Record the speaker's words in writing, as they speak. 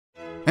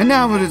And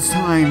now it is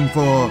time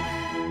for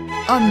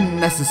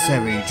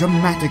unnecessary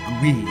dramatic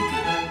readings.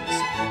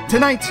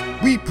 Tonight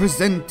we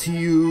present to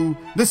you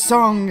the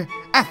song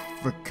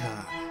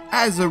Africa,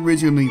 as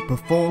originally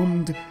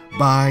performed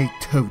by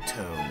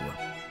Toto.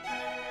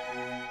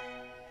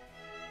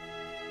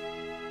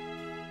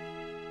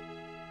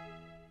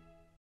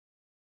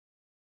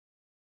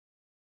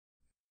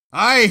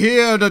 I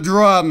hear the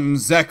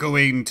drums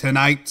echoing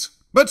tonight,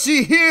 but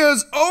she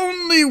hears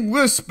only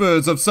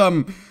whispers of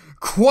some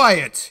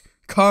quiet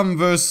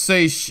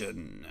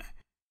conversation.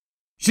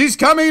 She's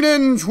coming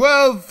in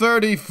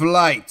 12:30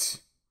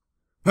 flight.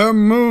 Her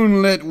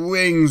moonlit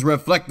wings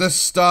reflect the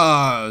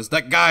stars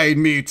that guide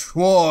me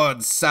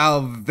towards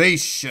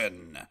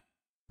salvation.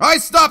 I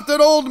stopped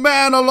an old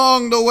man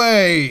along the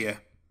way,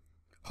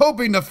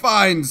 hoping to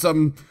find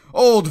some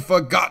old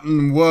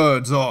forgotten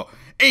words or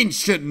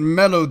ancient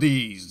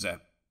melodies.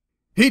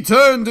 He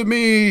turned to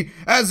me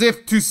as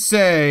if to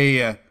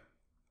say,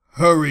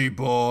 "Hurry,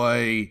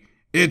 boy,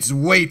 it's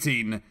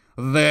waiting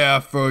there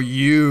for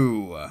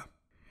you.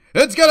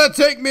 It's gonna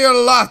take me a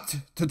lot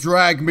to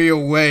drag me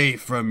away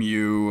from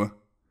you.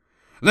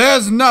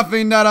 There's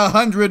nothing that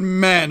 100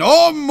 men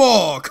or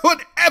more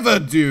could ever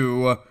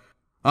do.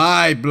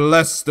 I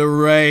bless the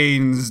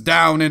rains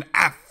down in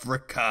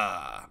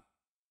Africa.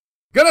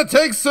 Gonna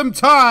take some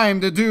time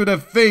to do the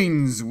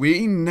things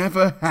we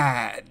never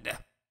had."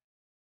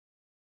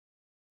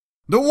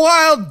 The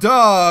wild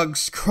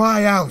dogs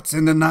cry out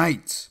in the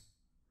night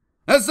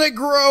as they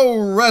grow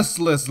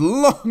restless,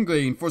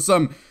 longing for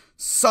some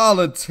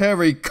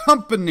solitary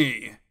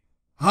company.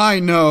 I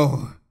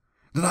know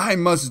that I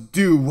must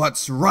do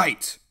what's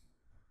right.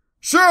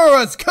 Sure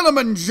as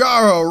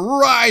Kilimanjaro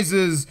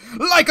rises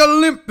like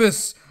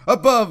Olympus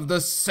above the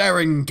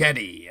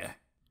Serengeti,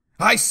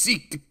 I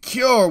seek to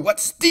cure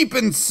what's deep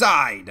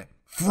inside,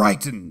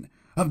 frightened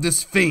of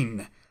this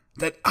thing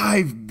that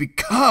I've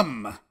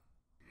become.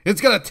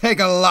 It's gonna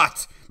take a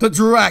lot to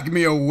drag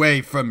me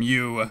away from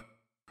you.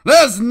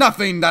 There's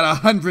nothing that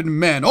 100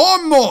 men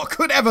or more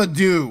could ever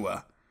do.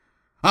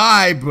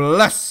 I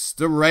bless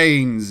the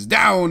rains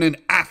down in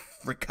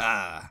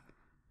Africa.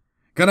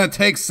 Gonna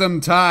take some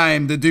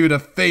time to do the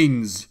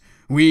things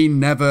we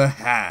never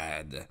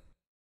had.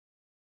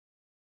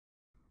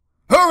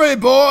 Hurry,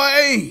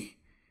 boy!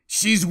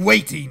 She's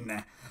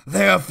waiting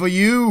there for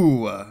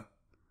you.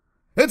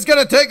 It's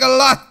gonna take a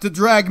lot to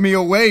drag me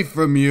away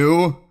from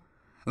you.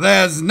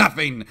 There's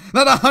nothing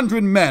that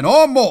 100 men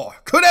or more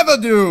could ever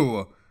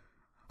do.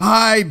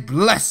 I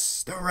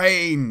bless the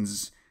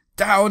rains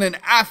down in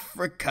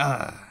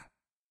Africa.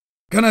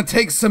 Gonna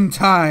take some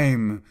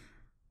time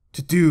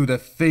to do the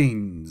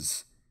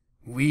things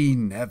we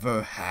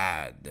never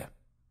had.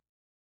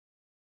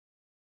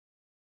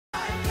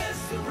 I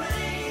bless the rains.